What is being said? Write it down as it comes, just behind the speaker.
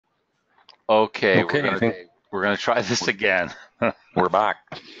Okay, Okay, I think we're gonna try this again. we're back.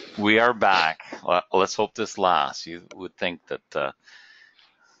 We are back. Let's hope this lasts. You would think that the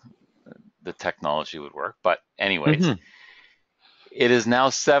technology would work, but anyways, Hmm. it is now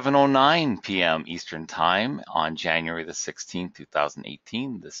 7:09 p.m. Eastern Time on January the 16th,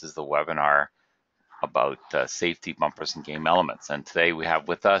 2018. This is the webinar about safety bumpers and game elements. And today we have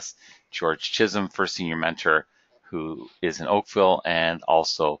with us George Chisholm, first senior mentor, who is in Oakville and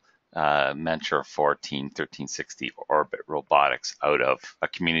also mentor for Team 1360 Orbit Robotics out of a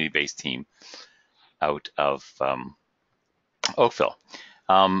community-based team out of Oakville.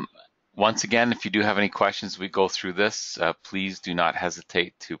 Um, Once again, if you do have any questions, we go through this, please do not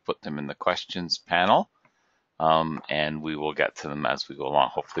hesitate to put them in the questions panel, and we will get to them as we go along.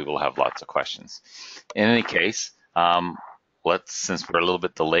 Hopefully we'll have lots of questions. In any case, since we're a little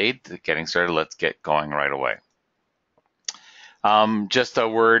bit delayed getting started, let's get going right away. Just a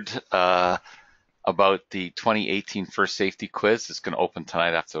word about the 2018 First Safety Quiz. It's going to open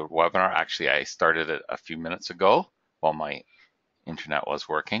tonight after the webinar. Actually, I started it a few minutes ago while my internet was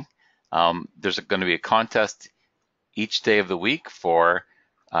working. There's going to be a contest each day of the week for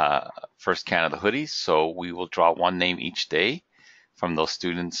First Canada hoodies. So we will draw one name each day from those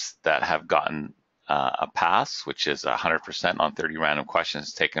students that have gotten a pass, which is 100% on 30 random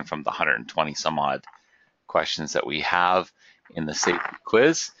questions taken from the 120 some odd questions that we have in the safety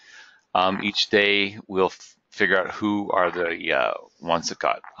quiz. Each day we'll figure out who are the ones that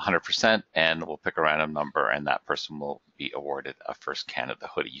got 100%, and we'll pick a random number, and that person will be awarded a First Canada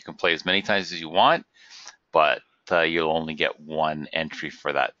hoodie. You can play as many times as you want, but you'll only get one entry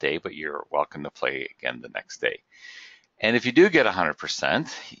for that day, but you're welcome to play again the next day. And if you do get 100%,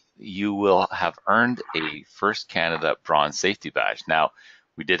 you will have earned a First Canada Bronze Safety Badge. Now,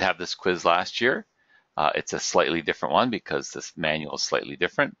 we did have this quiz last year. It's a slightly different one because this manual is slightly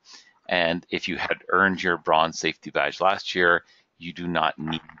different. And if you had earned your Bronze Safety Badge last year, you do not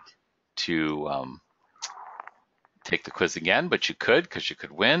need to take the quiz again, but you could, because you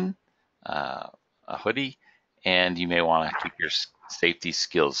could win a hoodie, and you may want to keep your safety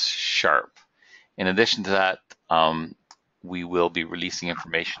skills sharp. In addition to that, we will be releasing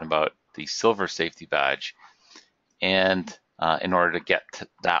information about the Silver Safety Badge, and in order to get to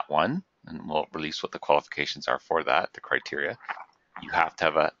that one, and we'll release what the qualifications are for that, the criteria, you have to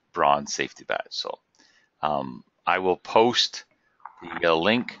have a Bronze Safety Badge. So I will post the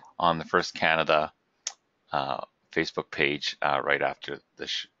link on the First Canada Facebook page right after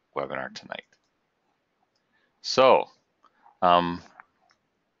this webinar tonight. So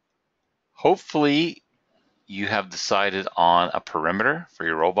hopefully you have decided on a perimeter for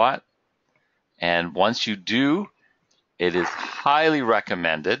your robot. And once you do, it is highly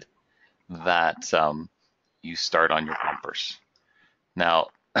recommended that you start on your bumpers. Now,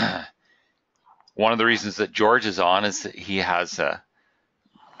 one of the reasons that George is on is that he has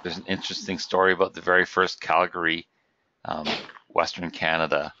there's an interesting story about the very first Calgary, Western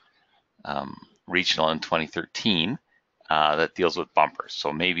Canada regional in 2013 that deals with bumpers.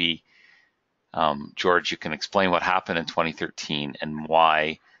 So maybe, George, you can explain what happened in 2013 and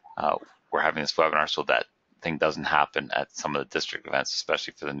why we're having this webinar so that thing doesn't happen at some of the district events,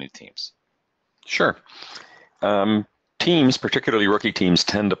 especially for the new teams. Sure. Teams, particularly rookie teams,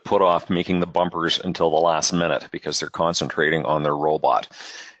 tend to put off making the bumpers until the last minute because they're concentrating on their robot.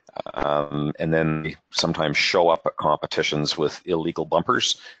 And then they sometimes show up at competitions with illegal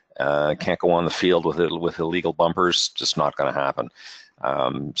bumpers. Can't go on the field with illegal bumpers, just not going to happen.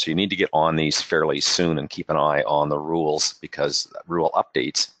 So you need to get on these fairly soon and keep an eye on the rules, because rule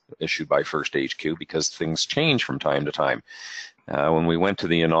updates issued by First HQ, because things change from time to time. When we went to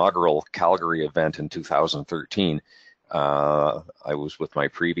the inaugural Calgary event in 2013, I was with my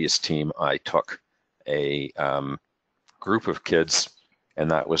previous team. I took a group of kids, and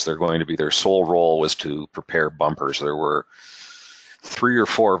that was their sole role was to prepare bumpers. There were 3 or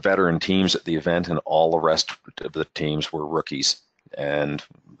 4 veteran teams at the event, and all the rest of the teams were rookies. And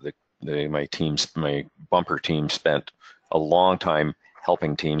my bumper team spent a long time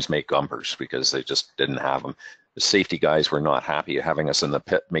helping teams make bumpers because they just didn't have them. The safety guys were not happy having us in the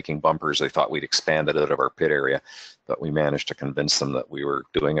pit making bumpers. They thought we'd expanded out of our pit area, but we managed to convince them that we were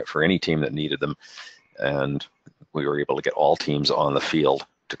doing it for any team that needed them, and we were able to get all teams on the field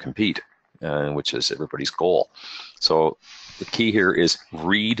to compete, which is everybody's goal. So the key here is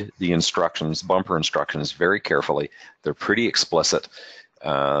read the instructions, bumper instructions, very carefully. They're pretty explicit.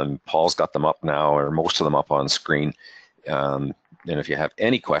 Paul's got them up now, or most of them up on screen. And if you have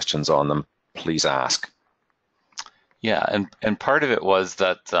any questions on them, please ask. Yeah, and part of it was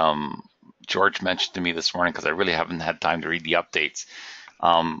that George mentioned to me this morning, because I really haven't had time to read the updates.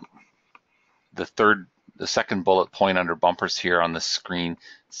 the second bullet point under bumpers here on the screen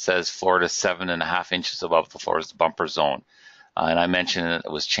says Florida 7.5 inches above the Florida's bumper zone. And I mentioned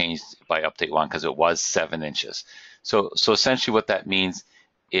it was changed by update 1 because it was 7 inches. So essentially what that means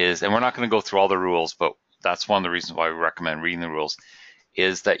is, and we're not going to go through all the rules, but that's one of the reasons why we recommend reading the rules,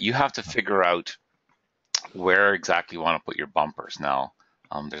 is that you have to figure out where exactly you want to put your bumpers. Now,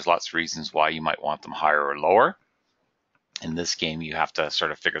 there's lots of reasons why you might want them higher or lower. In this game, you have to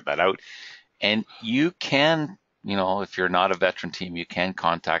sort of figure that out. And you can, if you're not a veteran team, you can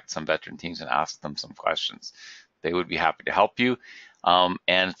contact some veteran teams and ask them some questions. They would be happy to help you.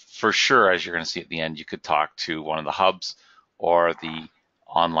 And for sure, as you're going to see at the end, you could talk to one of the hubs or the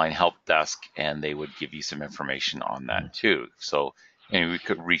online help desk, and they would give you some information on that too. So we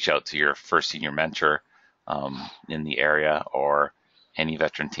could reach out to your first senior mentor in the area, or any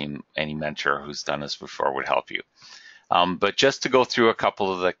veteran team, any mentor who's done this before would help you. But just to go through a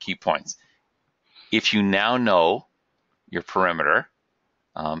couple of the key points. If you now know your perimeter,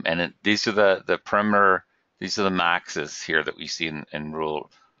 these are the perimeter, these are the maxes here that we see in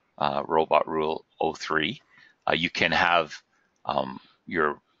robot rule 03. You can have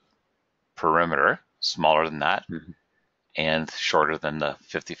your perimeter smaller than that and shorter than the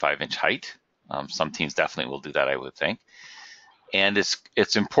 55-inch height. Some teams definitely will do that, I would think. And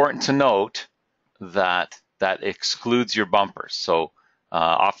it's important to note that excludes your bumpers. So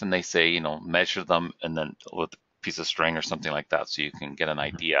often they say, measure them and then with a piece of string or something like that so you can get an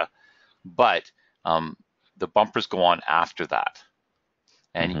idea. But the bumpers go on after that.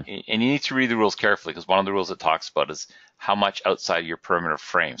 And you need to read the rules carefully, because one of the rules it talks about is how much outside your perimeter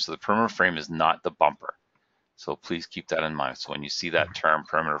frame. So the perimeter frame is not the bumper. So please keep that in mind. So when you see that term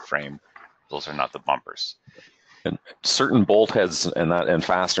perimeter frame, those are not the bumpers. And certain bolt heads and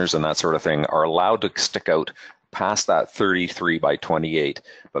fasteners and that sort of thing are allowed to stick out past that 33 by 28,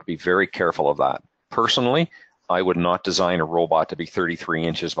 but be very careful of that. Personally, I would not design a robot to be 33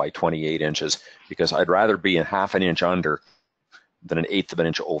 inches by 28 inches, because I'd rather be a half an inch under than an eighth of an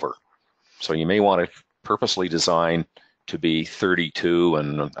inch over. So you may want to purposely design to be 32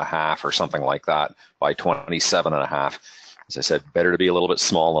 and a half or something like that by 27 and a half. As I said, better to be a little bit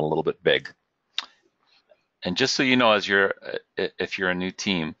small and a little bit big. And just so you know, if you're a new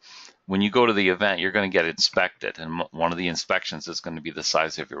team, when you go to the event, you're going to get inspected, and one of the inspections is going to be the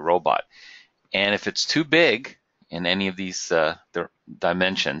size of your robot. And if it's too big in any of these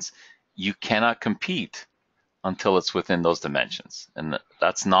dimensions, you cannot compete until it's within those dimensions. And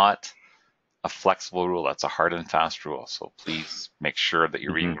that's not a flexible rule, that's a hard and fast rule. So please make sure that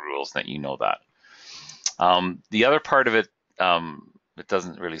you're reading the rules and that you know that. The other part of it, it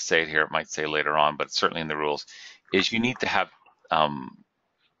doesn't really say it here, it might say later on, but it's certainly in the rules, is you need to have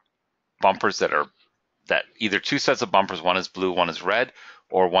bumpers that either two sets of bumpers, one is blue, one is red,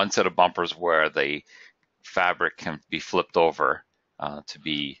 or one set of bumpers where the fabric can be flipped over to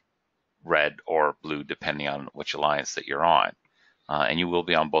be red or blue, depending on which alliance that you're on. And you will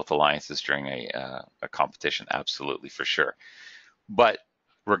be on both alliances during a competition, absolutely, for sure. But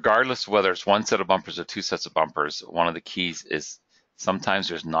regardless of whether it's one set of bumpers or two sets of bumpers, one of the keys is sometimes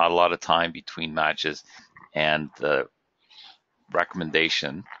there's not a lot of time between matches, and the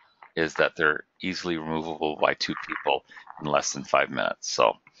recommendation is that they're easily removable by two people in less than 5 minutes.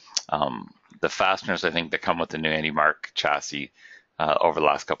 So the fasteners, I think, that come with the new AndyMark chassis over the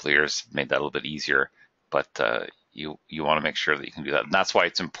last couple of years made that a little bit easier, but you want to make sure that you can do that. And that's why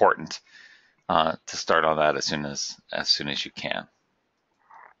it's important to start on that as soon as you can.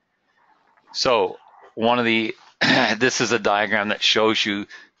 So this is a diagram that shows you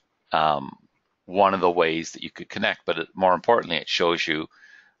one of the ways that you could connect, but more importantly, it shows you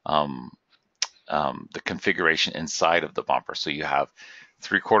the configuration inside of the bumper. So you have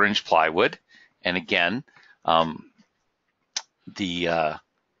 3/4 inch plywood, and again,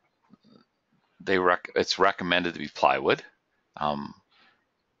 it's recommended to be plywood.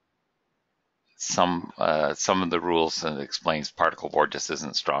 Some of the rules, and it explains particle board just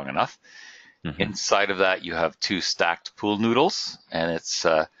isn't strong enough. Inside of that, you have two stacked pool noodles, and it's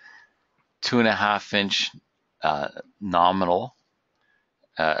 2.5 inch nominal.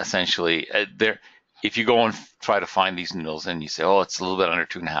 Essentially, if you go and try to find these noodles and you say, oh, it's a little bit under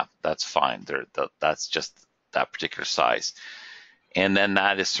 2.5, that's fine. That's just that particular size. And then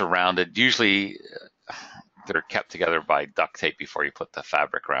that is surrounded, usually they're kept together by duct tape before you put the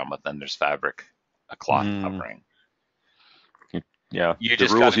fabric around, but then there's fabric, a cloth covering. Yeah, the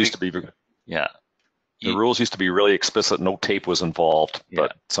rules used to be... Yeah. The rules used to be really explicit. No tape was involved,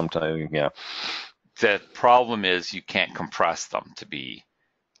 but sometimes, yeah. The problem is you can't compress them to be,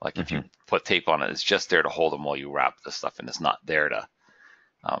 like if you put tape on it, it's just there to hold them while you wrap the stuff, and it's not there to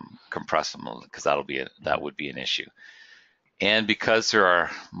compress them, because that would be an issue. And because there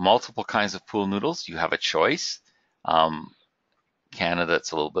are multiple kinds of pool noodles, you have a choice. Canada,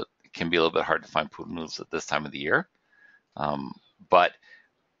 it can be a little bit hard to find pool noodles at this time of the year. But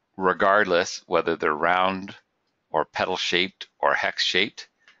regardless, whether they're round or petal shaped or hex shaped,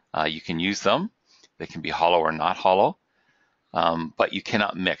 you can use them. They can be hollow or not hollow, but you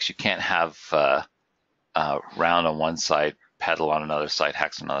cannot mix. You can't have round on one side, petal on another side,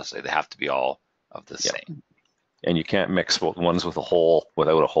 hex on another side. They have to be all of the same. And you can't mix ones with a hole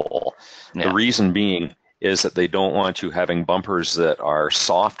without a hole. Yeah. The reason being is that they don't want you having bumpers that are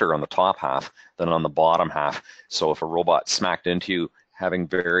softer on the top half than on the bottom half. So if a robot smacked into you, having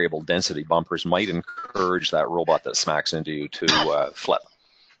variable density bumpers might encourage that robot that smacks into you to flip.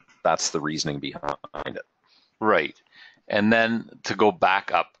 That's the reasoning behind it. Right. And then to go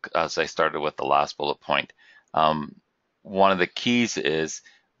back up, as I started with the last bullet point, one of the keys is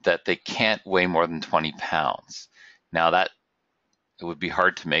that they can't weigh more than 20 pounds. Now it would be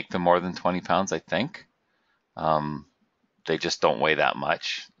hard to make them more than 20 pounds, I think. They just don't weigh that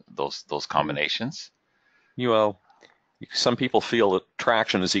much, those combinations. Well, some people feel that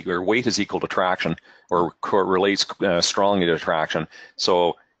traction is equal, or weight is equal to traction, or relates strongly to traction.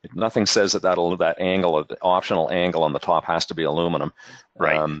 So nothing says that angle, the optional angle on the top, has to be aluminum.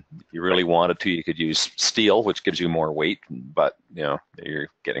 Right. If you really wanted to, you could use steel, which gives you more weight, but you're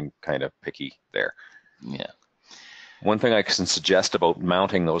getting kind of picky there. Yeah. One thing I can suggest about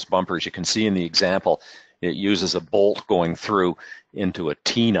mounting those bumpers, you can see in the example, it uses a bolt going through into a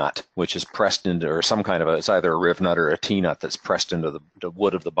T-nut, which is pressed into, or some kind of it's either a riv nut or a T-nut that's pressed into the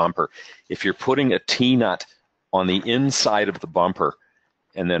wood of the bumper. If you're putting a T-nut on the inside of the bumper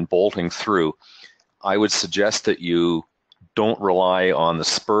and then bolting through, I would suggest that you don't rely on the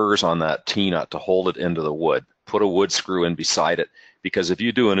spurs on that T-nut to hold it into the wood. Put a wood screw in beside it, because if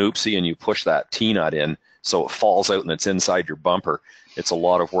you do an oopsie and you push that T-nut in so it falls out and it's inside your bumper, it's a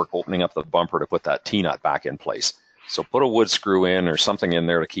lot of work opening up the bumper to put that T-nut back in place. So put a wood screw in or something in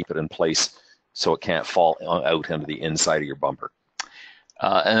there to keep it in place so it can't fall out into the inside of your bumper.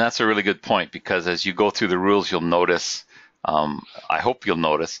 And that's a really good point, because as you go through the rules, you'll notice, I hope you'll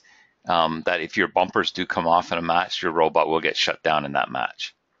notice, that if your bumpers do come off in a match, your robot will get shut down in that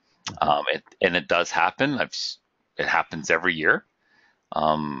match. And it does happen. It happens every year.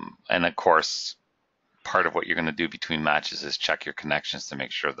 And of course, part of what you're going to do between matches is check your connections to make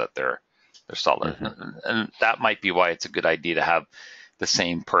sure that they're solid. Mm-hmm. And that might be why it's a good idea to have the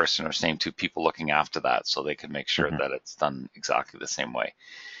same person or same two people looking after that, so they can make sure mm-hmm. that it's done exactly the same way.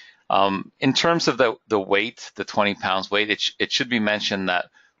 In terms of the weight, the 20 pounds weight, it should be mentioned that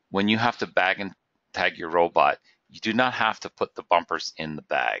when you have to bag and tag your robot, you do not have to put the bumpers in the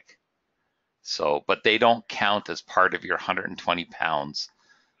bag. But they don't count as part of your 120 pounds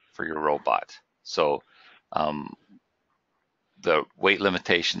for your robot. So the weight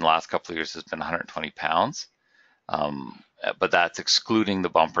limitation the last couple of years has been 120 pounds, but that's excluding the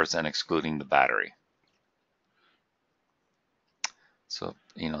bumpers and excluding the battery. So,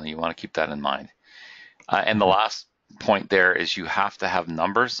 you want to keep that in mind. And the last point there is you have to have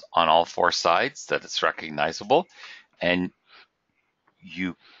numbers on all four sides that it's recognizable, and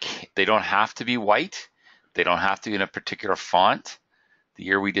they don't have to be white. They don't have to be in a particular font. The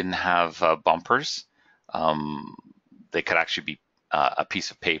year we didn't have bumpers, they could actually be a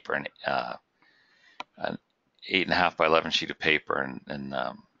piece of paper, an 8.5 by 11 sheet of paper, and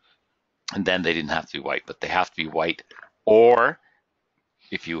then they didn't have to be white, but they have to be white, or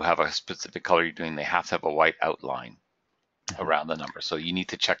if you have a specific color you're doing, they have to have a white outline around the number. So you need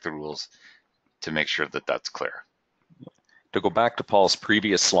to check the rules to make sure that that's clear. To go back to Paul's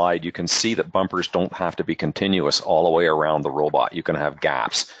previous slide, you can see that bumpers don't have to be continuous all the way around the robot. You can have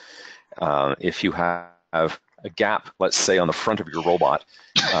gaps. If you have a gap, let's say on the front of your robot,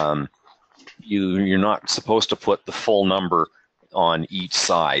 you're not supposed to put the full number on each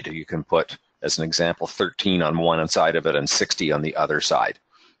side. You can put, as an example, 13 on one side of it and 60 on the other side.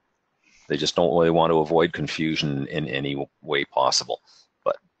 They just don't really want to avoid confusion in any way possible.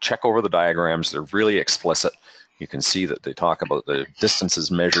 But check over the diagrams. They're really explicit. You can see that they talk about the distances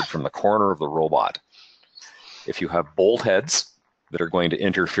measured from the corner of the robot. If you have bolt heads that are going to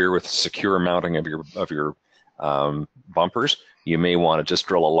interfere with secure mounting of your bumpers, you may want to just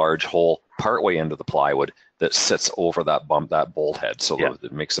drill a large hole partway into the plywood that sits over that bolt head, so that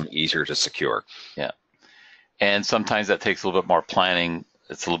it makes them easier to secure. Yeah, and sometimes that takes a little bit more planning.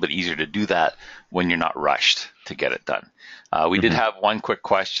 It's a little bit easier to do that when you're not rushed to get it done. We did have one quick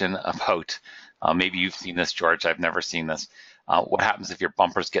question about, maybe you've seen this, George. I've never seen this. What happens if your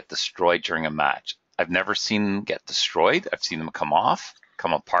bumpers get destroyed during a match? I've never seen them get destroyed. I've seen them come off,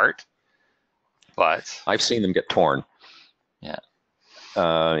 come apart, but I've seen them get torn. yeah.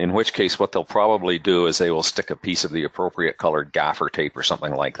 In which case, what they'll probably do is they will stick a piece of the appropriate colored gaffer tape or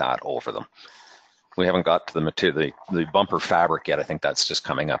something like that over them. We haven't got to the material, the bumper fabric yet. I think that's just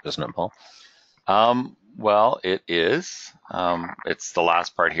coming up, isn't it, Paul? Well, it is. It's the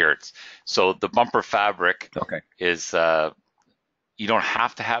last part here. So the bumper fabric is, you don't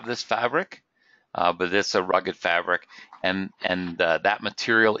have to have this fabric, but it's a rugged fabric, and that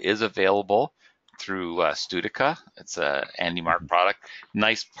material is available through Studica. It's a Andy Mark product.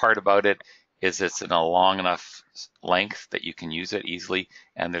 Nice part about it is it's in a long enough length that you can use it easily,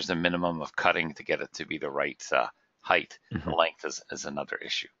 and there's a minimum of cutting to get it to be the right height. The length is another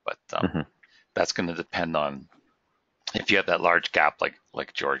issue, but that's going to depend on if you have that large gap,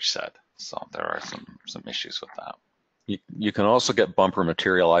 like George said. So there are some issues with that. You can also get bumper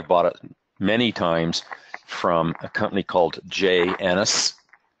material. I bought it many times from a company called J. Ennis.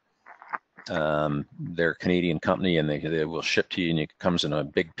 They're a Canadian company, and they will ship to you, and it comes in a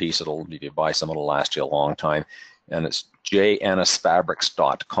big piece. If you buy some, it'll last you a long time. And it's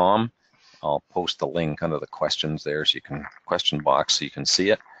jennisfabrics.com. I'll post the link under the questions there, so you can question box so you can see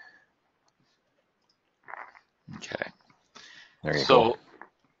it. Okay. There you go.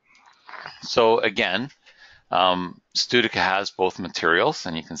 So again, Studica has both materials,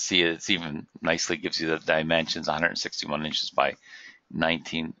 and you can see it's even nicely gives you the dimensions: 161 inches by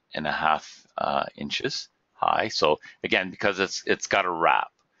 19 and a half inches high. So again, because it's got a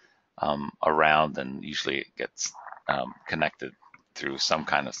wrap around, and usually it gets connected through some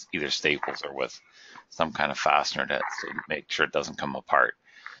kind of either staples or with some kind of fastener to make sure it doesn't come apart.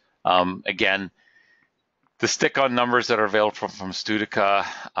 Again, the stick-on numbers that are available from Studica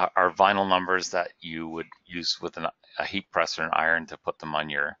are vinyl numbers that you would use with a heat press or an iron to put them on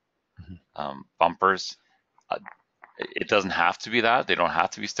your bumpers. It doesn't have to be that. They don't have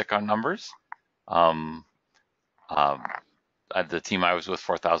to be stick-on numbers. The team I was with,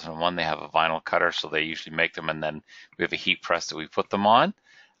 4001, they have a vinyl cutter, so they usually make them, and then we have a heat press that we put them on.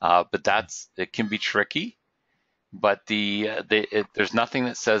 But it can be tricky. But there's nothing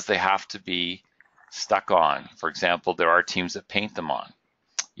that says they have to be stuck on. For example, there are teams that paint them on.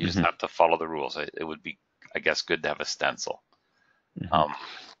 You just have to follow the rules. It would be, I guess, good to have a stencil.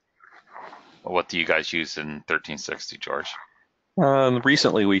 What do you guys use in 1360, George?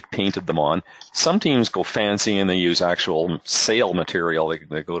 Recently, we've painted them on. Some teams go fancy and they use actual sail material.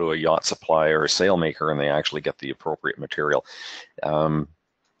 They go to a yacht supplier or a sail maker and they actually get the appropriate material.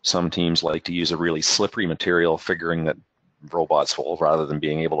 Some teams like to use a really slippery material, figuring that robots will, rather than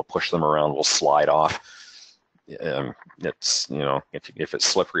being able to push them around, will slide off. It's, if it's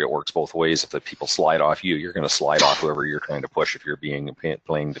slippery, it works both ways. If the people slide off you, you're going to slide off whoever you're trying to push if you're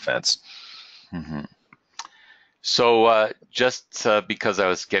playing defense. So just because I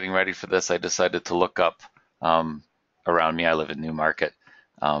was getting ready for this, I decided to look up around me. I live in Newmarket,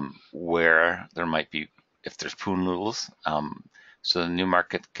 where there might be, if there's pool noodles. So the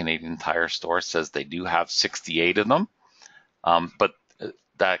Newmarket Canadian Tire store says they do have 68 of them, but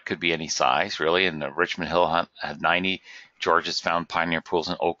that could be any size, really. And the Richmond Hill had 90. George has found Pioneer Pools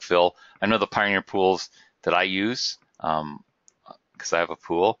in Oakville. I know the Pioneer Pools that I use, because I have a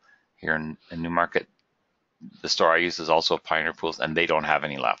pool here in Newmarket. The store I use is also Pioneer Pools, and they don't have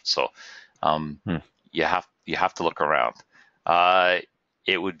any left. So you have to look around.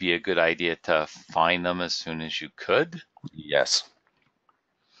 It would be a good idea to find them as soon as you could. Yes.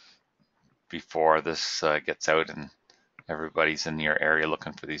 Before this gets out and everybody's in your area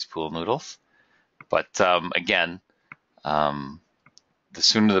looking for these pool noodles. But again, the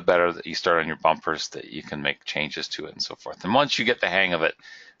sooner the better that you start on your bumpers, that you can make changes to it and so forth. And once you get the hang of it,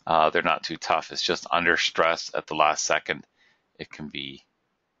 they're not too tough. It's just under stress at the last second, it can be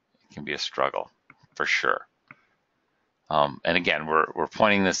a struggle for sure. And again, we're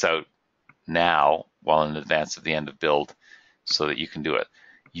pointing this out now, while in advance of the end of build, so that you can do it.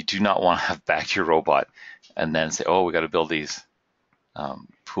 You do not want to have back your robot and then say, "Oh, we got to build these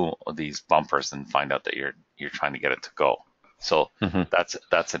these bumpers," and find out that you're trying to get it to go. So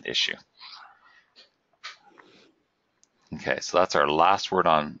that's an issue. Okay, so that's our last word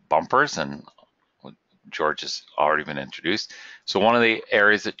on bumpers, and George has already been introduced. So one of the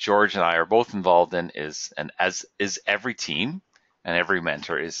areas that George and I are both involved in is, and as is every team and every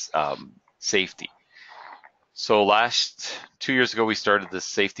mentor, is safety. So 2 years ago, we started this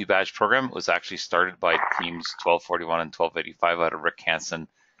safety badge program. It was actually started by teams 1241 and 1285 out of Rick Hansen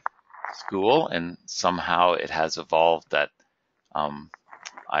School, and somehow it has evolved that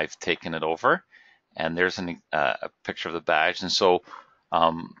I've taken it over. And there's a picture of the badge. And so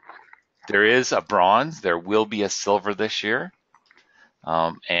there is a bronze. There will be a silver this year.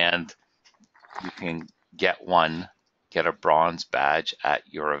 And you can get a bronze badge at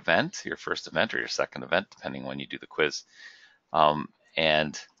your event, your first event or your second event, depending when you do the quiz.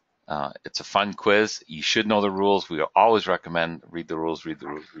 And it's a fun quiz. You should know the rules. We always recommend read the rules, read the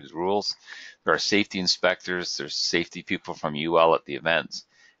rules, read the rules. There are safety inspectors. There's safety people from UL at the events.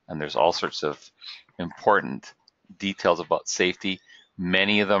 And there's all sorts of important details about safety.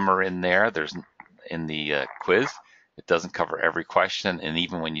 Many of them are in there. There's in the quiz. It doesn't cover every question. And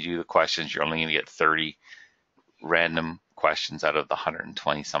even when you do the questions, you're only going to get 30 random questions out of the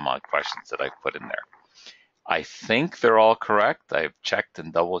 120 some odd questions that I've put in there. I think they're all correct. I've checked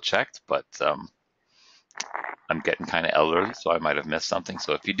and double checked, but I'm getting kind of elderly, so I might have missed something.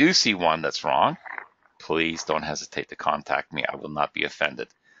 So if you do see one that's wrong, please don't hesitate to contact me. I will not be offended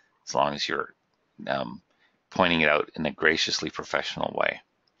as long as you're pointing it out in a graciously professional way.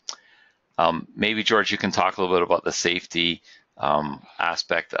 Maybe, George, you can talk a little bit about the safety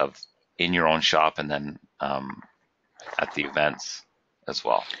aspect of in your own shop and then at the events as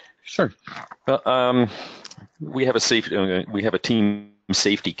well. Sure. We have a team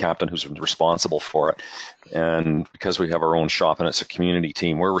safety captain who's responsible for it, and because we have our own shop and it's a community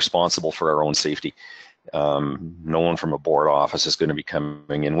team, we're responsible for our own safety. No one from a board office is going to be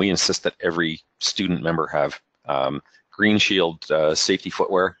coming in. We insist that every student member have Green Shield safety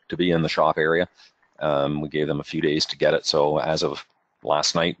footwear to be in the shop area. We gave them a few days to get it, so as of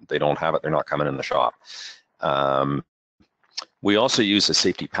last night, they don't have it. They're not coming in the shop. We also use a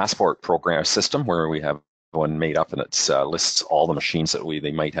safety passport program system where we have one made up and it lists all the machines that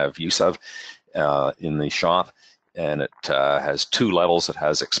they might have use of in the shop. And it has two levels. It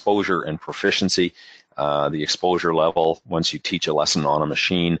has exposure and proficiency. The exposure level, once you teach a lesson on a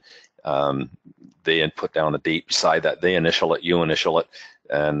machine, they put down the date beside that. They initial it, you initial it,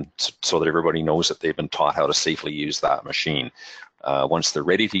 and so that everybody knows that they've been taught how to safely use that machine. Once they're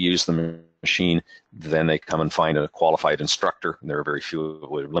ready to use the machine, then they come and find a qualified instructor. And there are very few,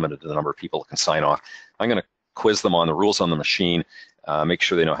 we're limited to the number of people that can sign off. I'm going to quiz them on the rules on the machine, make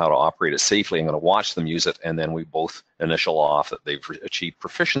sure they know how to operate it safely. I'm going to watch them use it, and then we both initial off that they've achieved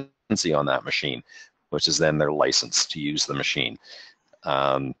proficiency on that machine, which is then their license to use the machine.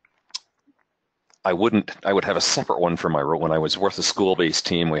 I would have a separate one for when I was with the school-based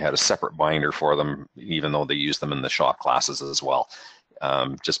team, we had a separate binder for them, even though they use them in the shop classes as well.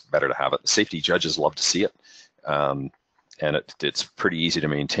 Just better to have it. The safety judges love to see it. And it's pretty easy to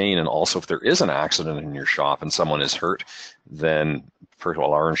maintain. And also, if there is an accident in your shop and someone is hurt, then first of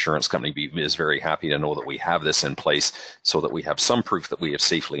all, our insurance company is very happy to know that we have this in place so that we have some proof that we have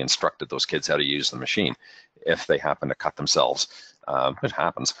safely instructed those kids how to use the machine. If they happen to cut themselves, it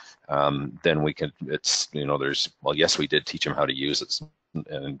happens, then we can, well, yes, we did teach him how to use it,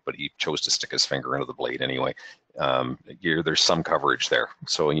 but he chose to stick his finger into the blade anyway. There's some coverage there.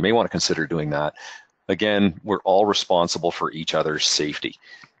 So you may want to consider doing that. Again, we're all responsible for each other's safety.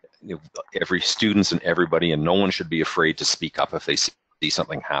 Every students and everybody, and no one should be afraid to speak up if they see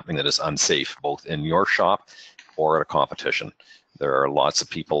something happening that is unsafe, both in your shop or at a competition. There are lots of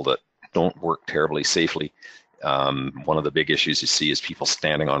people that don't work terribly safely. One of the big issues you see is people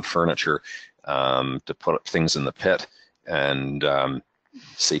standing on furniture to put things in the pit, and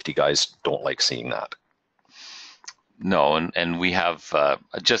safety guys don't like seeing that. No, and we have,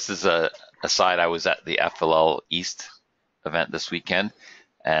 just as a aside, I was at the FLL East event this weekend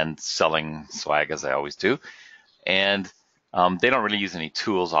and selling swag as I always do. And they don't really use any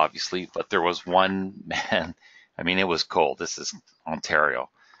tools, obviously, but there was one man, I mean, it was cold. This is Ontario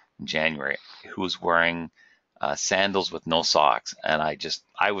in January, who was wearing sandals with no socks. And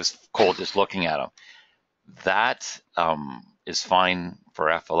I was cold just looking at him. That is fine for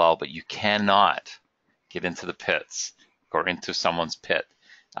FLL, but you cannot get into the pits or into someone's pit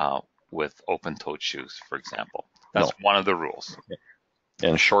with open-toed shoes, for example. That's one of the rules.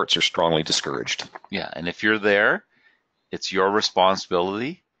 And shorts are strongly discouraged. Yeah, and if you're there, it's your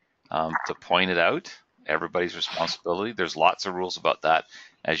responsibility to point it out. Everybody's responsibility. There's lots of rules about that,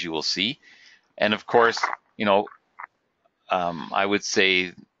 as you will see. And of course, I would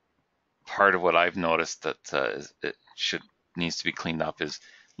say part of what I've noticed that needs to be cleaned up is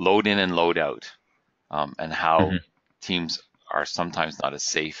load in and load out, and how teams are sometimes not as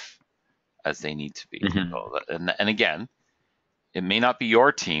safe as they need to be. And again, it may not be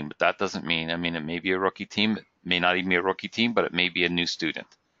your team, but that doesn't mean, it may be a rookie team, it may not even be a rookie team, but it may be a new student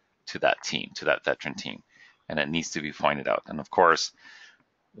to that team, to that veteran team, and it needs to be pointed out. And of course,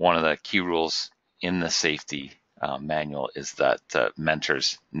 one of the key rules in the safety manual is that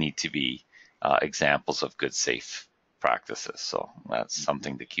mentors need to be examples of good safe practices. So that's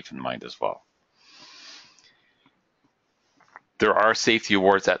something to keep in mind as well. There are safety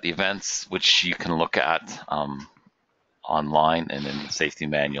awards at the events, which you can look at online, and in the safety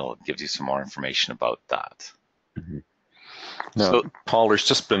manual it gives you some more information about that. Mm-hmm. Now, So, Paul, there's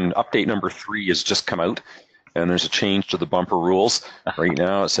just been update number 3 has just come out, and there's a change to the bumper rules. Right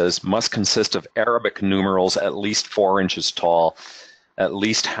now it says must consist of Arabic numerals at least 4 inches tall, at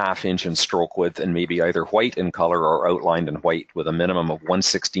least ½ inch in stroke width, and maybe either white in color or outlined in white with a minimum of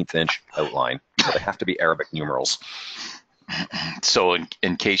 1/16 inch outline. So they have to be Arabic numerals. so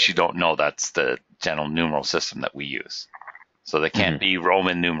in case you don't know, that's the general numeral system that we use. So they can't be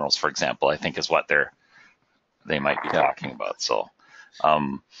Roman numerals, for example, I think is what they might be talking about. So,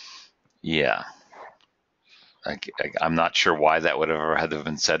 yeah. I'm not sure why that would ever have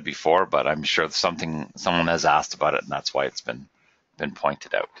been said before, but I'm sure someone has asked about it, and that's why it's been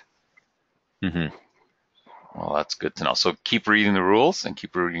pointed out. Mm-hmm. Well, that's good to know. So keep reading the rules and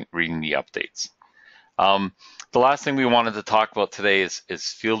keep reading the updates. The last thing we wanted to talk about today is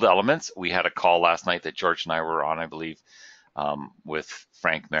field elements. We had a call last night that George and I were on, I believe, with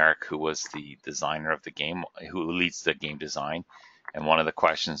Frank Merrick, who was the designer of the game, who leads the game design. And one of the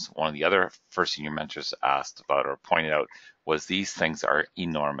questions one of the other first senior mentors asked about or pointed out was these things are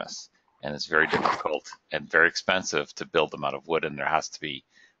enormous, and it's very difficult and very expensive to build them out of wood, and there has to be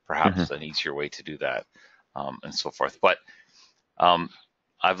perhaps an easier way to do that, and so forth. But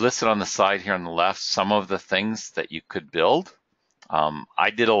I've listed on the side here on the left some of the things that you could build.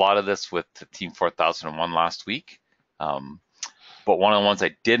 I did a lot of this with the Team 4001 last week, but one of the ones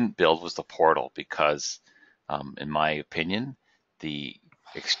I didn't build was the portal because, in my opinion, the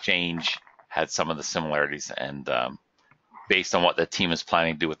exchange had some of the similarities, and based on what the team is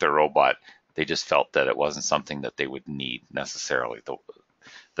planning to do with their robot, they just felt that it wasn't something that they would need necessarily,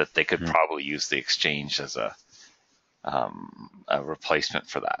 that they could probably use the exchange as a replacement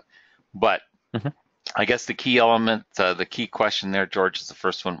for that. But I guess the key element, the key question there, George, is the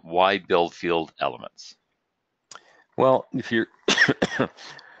first one: why build field elements? Well, if you're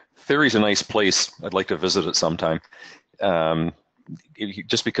Theory's a nice place. I'd like to visit it sometime.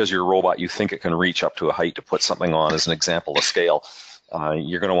 Just because your robot, you think it can reach up to a height to put something on, as an example, a scale,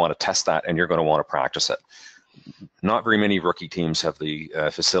 you're going to want to test that, and you're going to want to practice it. Not very many rookie teams have the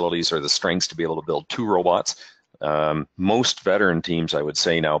facilities or the strengths to be able to build 2 robots. Most veteran teams, I would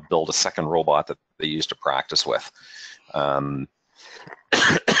say now, build a second robot that they use to practice with. And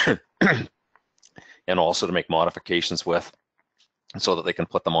also to make modifications with, so that they can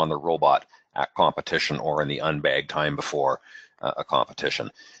put them on the robot at competition or in the unbagged time before a competition.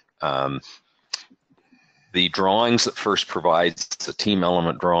 The drawings that FIRST provides, the team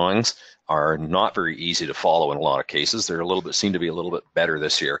element drawings, are not very easy to follow in a lot of cases. They're seem to be a little bit better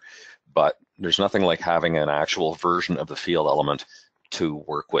this year, but there's nothing like having an actual version of the field element to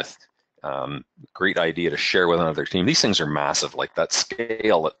work with. Great idea to share with another team. These things are massive, like that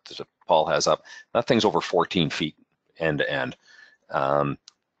scale that Paul has up. That thing's over 14 feet end to end.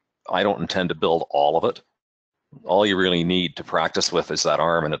 I don't intend to build all of it. All you really need to practice with is that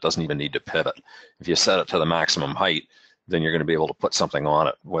arm, and it doesn't even need to pivot. If you set it to the maximum height, then you're going to be able to put something on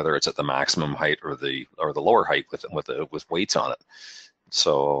it, whether it's at the maximum height or the lower height with weights on it.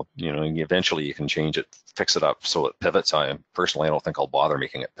 So, eventually you can change it, fix it up so it pivots. Personally, I don't think I'll bother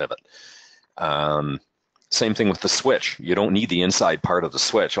making it pivot. Same thing with the switch. You don't need the inside part of the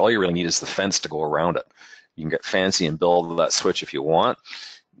switch. All you really need is the fence to go around it. You can get fancy and build that switch if you want.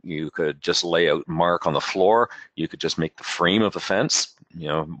 You could just lay out mark on the floor. You could just make the frame of the fence.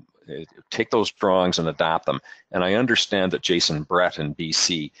 Take those drawings and adapt them. And I understand that Jason Brett in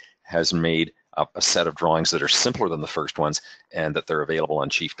BC has made up a set of drawings that are simpler than the first ones, and that they're available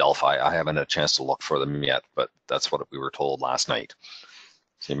on Chief Delphi. I haven't had a chance to look for them yet, but that's what we were told last night.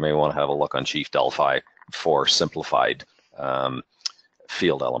 So you may want to have a look on Chief Delphi for simplified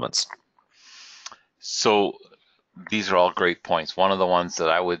field elements. So these are all great points. One of the ones that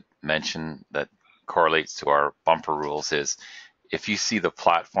I would mention that correlates to our bumper rules is if you see the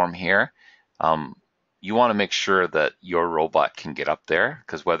platform here, you want to make sure that your robot can get up there,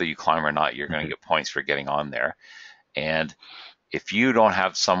 because whether you climb or not, you're going to get points for getting on there. And if you don't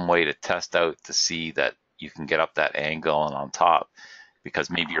have some way to test out to see that you can get up that angle and on top, because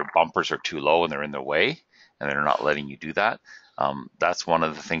maybe your bumpers are too low and they're in the way and they're not letting you do that, that's one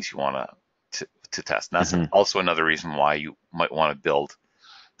of the things you want to test. And that's also another reason why you might want to build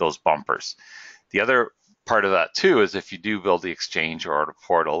those bumpers. The other part of that too is if you do build the exchange or the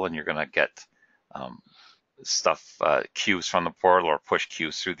portal, and you're going to get cues from the portal or push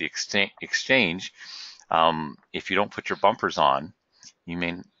cues through the exchange, if you don't put your bumpers on, you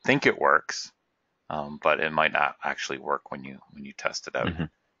may think it works, but it might not actually work when you test it out.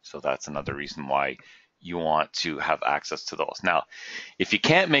 So that's another reason why you want to have access to those. Now, if you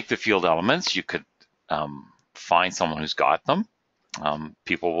can't make the field elements, you could find someone who's got them.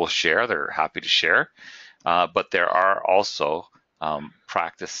 People will share, they're happy to share, but there are also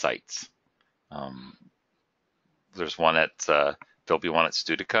practice sites. There's one at, there'll be one at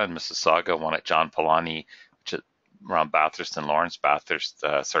Studica in Mississauga, one at John Polani, which is around Bathurst and Lawrence,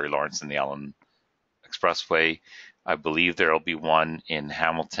 Lawrence and the Allen Expressway. I believe there'll be one in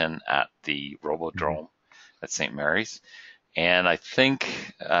Hamilton at the Robodrome at St. Mary's. And I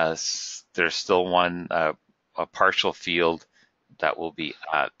think there's still one, a partial field that will be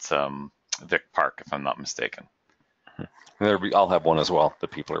at Vic Park, if I'm not mistaken. I'll have one as well that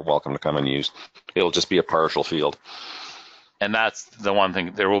people are welcome to come and use. It'll just be a partial field. And that's the one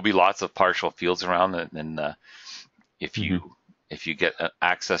thing. There will be lots of partial fields around, and if you get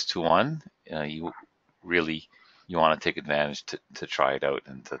access to one, you want to take advantage to try it out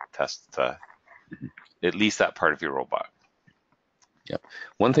and to test at least that part of your robot. Yep.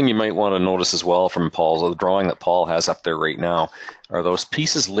 One thing you might want to notice as well from the drawing that Paul has up there right now, are those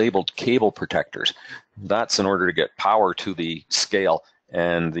pieces labeled cable protectors. That's in order to get power to the scale.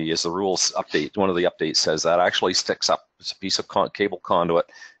 And as the rules update, one of the updates says that actually sticks up. It's a piece of cable conduit,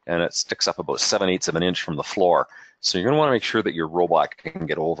 and it sticks up about 7/8 of an inch from the floor. So you're going to want to make sure that your robot can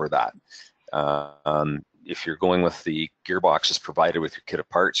get over that. If you're going with the gearboxes provided with your kit of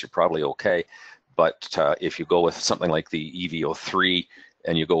parts, you're probably okay. But if you go with something like the EV03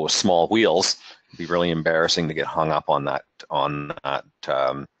 and you go with small wheels, it'd be really embarrassing to get hung up on that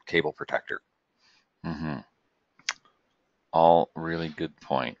cable protector. All really good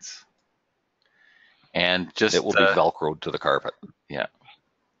points. And just it will be Velcroed to the carpet. Yeah.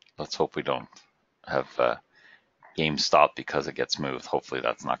 Let's hope we don't have games stop because it gets moved. Hopefully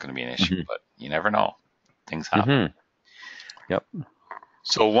that's not going to be an issue, but you never know. Things happen. Yep.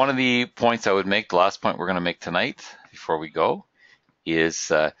 So one of the points I would make, the last point we're going to make tonight before we go, is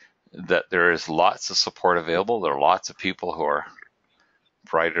that there is lots of support available. There are lots of people who are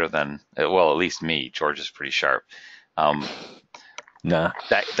brighter than, well, at least me. George is pretty sharp.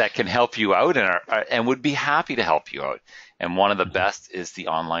 That can help you out and would be happy to help you out. And one of the best is the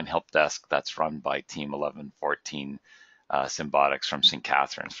online help desk that's run by Team 1114 Symbotics from St.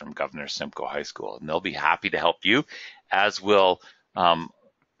 Catharines, from Governor Simcoe High School. And they'll be happy to help you, as will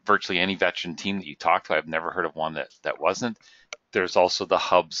virtually any veteran team that you talk to. I've never heard of one that wasn't. There's also the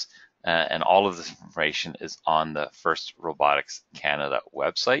hubs, and all of this information is on the First Robotics Canada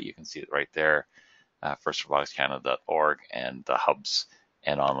website. You can see it right there, firstroboticscanada.org, and the hubs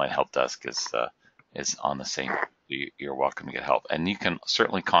and online help desk is on the same. You're welcome to get help, and you can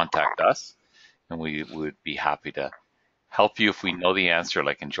certainly contact us, and we would be happy to help you if we know the answer,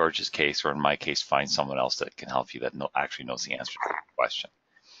 like in George's case, or in my case, find someone else that can help you that actually knows the answer to the question.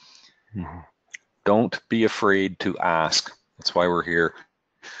 Don't be afraid to ask. That's why we're here.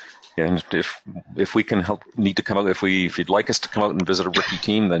 And if we can help, need to come out, if you'd like us to come out and visit a rookie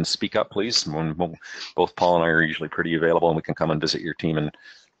team, then speak up, please. Both Paul and I are usually pretty available, and we can come and visit your team and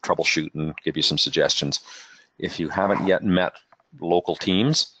troubleshoot and give you some suggestions. If you haven't yet met local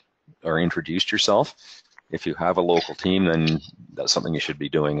teams or introduced yourself, if you have a local team, then that's something you should be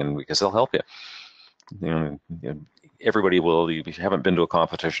doing, and because they'll help you. Everybody will. If you haven't been to a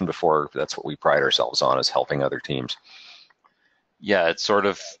competition before, that's what we pride ourselves on, is helping other teams. Yeah, it's sort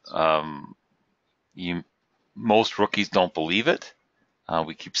of most rookies don't believe it.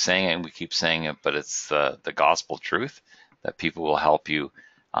 We keep saying it, but it's the gospel truth that people will help you,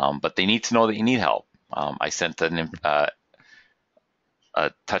 but they need to know that you need help. I sent a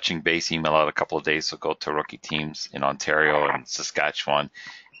touching base email out a couple of days ago to rookie teams in Ontario and Saskatchewan,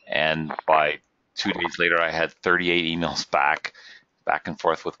 and by 2 days later, I had 38 emails back and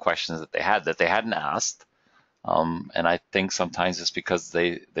forth with questions that they hadn't asked. And I think sometimes it's because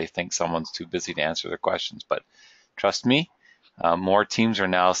they think someone's too busy to answer their questions. But trust me, more teams are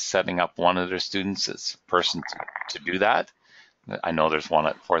now setting up one of their students as a person to do that. I know there's one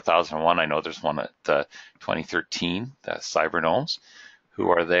at 4001. I know there's one at 2013, the Cybergnomes, who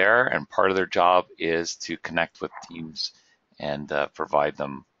are there, and part of their job is to connect with teams and provide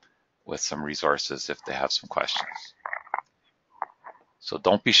them with some resources if they have some questions. So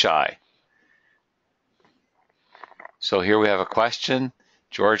don't be shy. So here we have a question.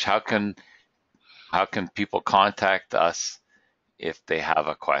 George, how can people contact us if they have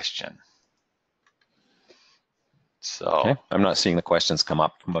a question? So okay. I'm not seeing the questions come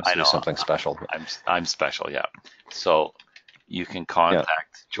up. Must I know be something special. I'm special, yeah. So you can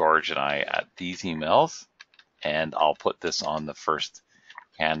contact George and I at these emails, and I'll put this on the First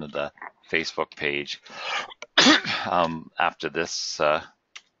Canada Facebook page after this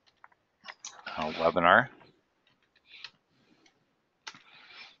webinar.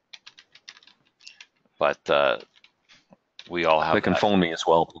 But we all have They can that. phone me as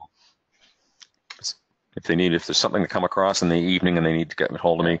well. If there's something to come across in the evening and they need to get a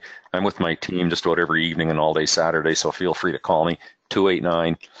hold of me. I'm with my team just about every evening and all day Saturday, so feel free to call me,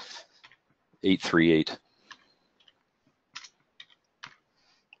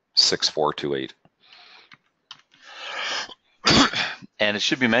 289-838-6428. And it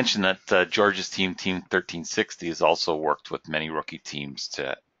should be mentioned that George's team, Team 1360, has also worked with many rookie teams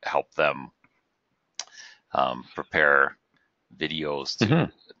to help them prepare videos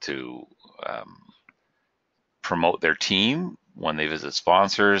to promote their team when they visit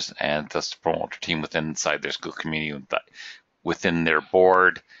sponsors, and thus to promote their team inside their school community, within their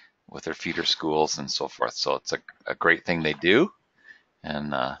board, with their feeder schools and so forth. So it's a great thing they do,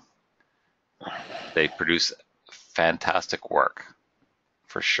 and they produce fantastic work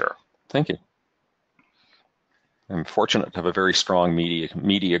for sure. Thank you. I'm fortunate to have a very strong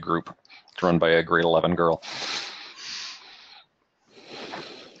media group. It's run by a grade 11 girl.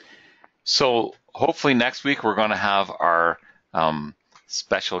 So hopefully next week we're going to have our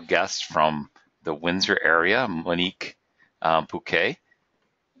special guest from the Windsor area, Monique Bouquet,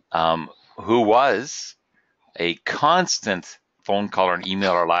 who was a constant phone caller and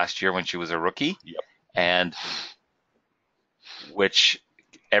emailer last year when she was a rookie. Yep. And which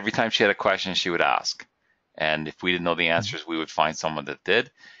every time she had a question, she would ask. And if we didn't know the answers, we would find someone that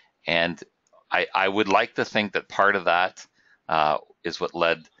did. And I would like to think that part of that is what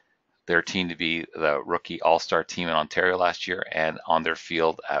led their team to be the rookie all-star team in Ontario last year, and on their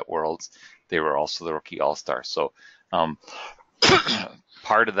field at Worlds, they were also the rookie all-star. So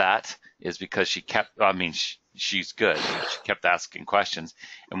part of that is because she kept, she's good. She kept asking questions.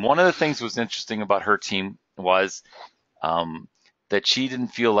 And one of the things that was interesting about her team was that she didn't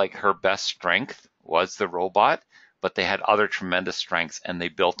feel like her best strength was the robot, but they had other tremendous strengths, and they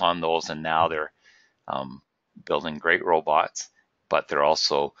built on those, and now they're building great robots, but they're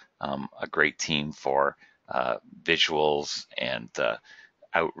also a great team for visuals and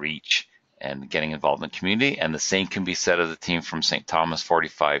outreach and getting involved in the community. And the same can be said of the team from St. Thomas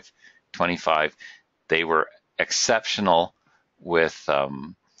 4525. They were exceptional with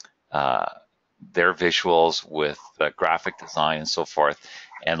their visuals, with graphic design and so forth.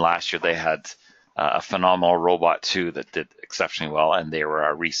 And last year they had a phenomenal robot too that did exceptionally well, and they were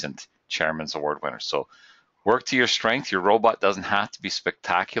a recent Chairman's Award winner. So work to your strength. Your robot doesn't have to be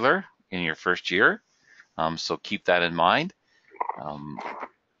spectacular in your first year, so keep that in mind.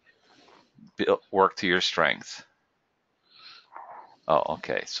 Work to your strength. Oh,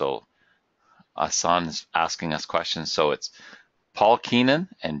 okay. So Asan is asking us questions. So it's Paul Keenan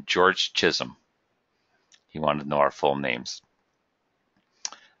and George Chisholm. He wanted to know our full names.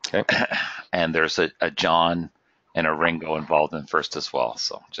 Okay. And there's a John and a Ringo involved in first as well.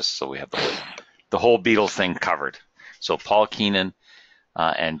 So just so we have the whole Beatles thing covered. So Paul Keenan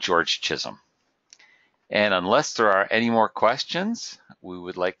and George Chisholm. And unless there are any more questions, we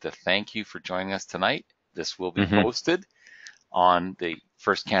would like to thank you for joining us tonight. This will be posted on the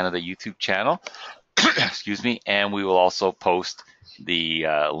First Canada YouTube channel. Excuse me. And we will also post the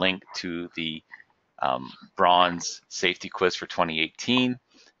link to the bronze safety quiz for 2018.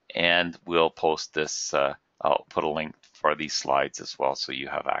 And we'll post this, I'll put a link for these slides as well, so you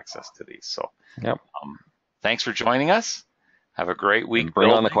have access to these. So thanks for joining us. Have a great week. And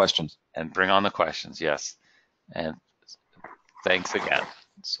bring on the questions. And bring on the questions, yes. And thanks again.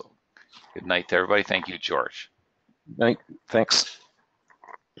 So good night to everybody. Thank you, George. Night. Thanks.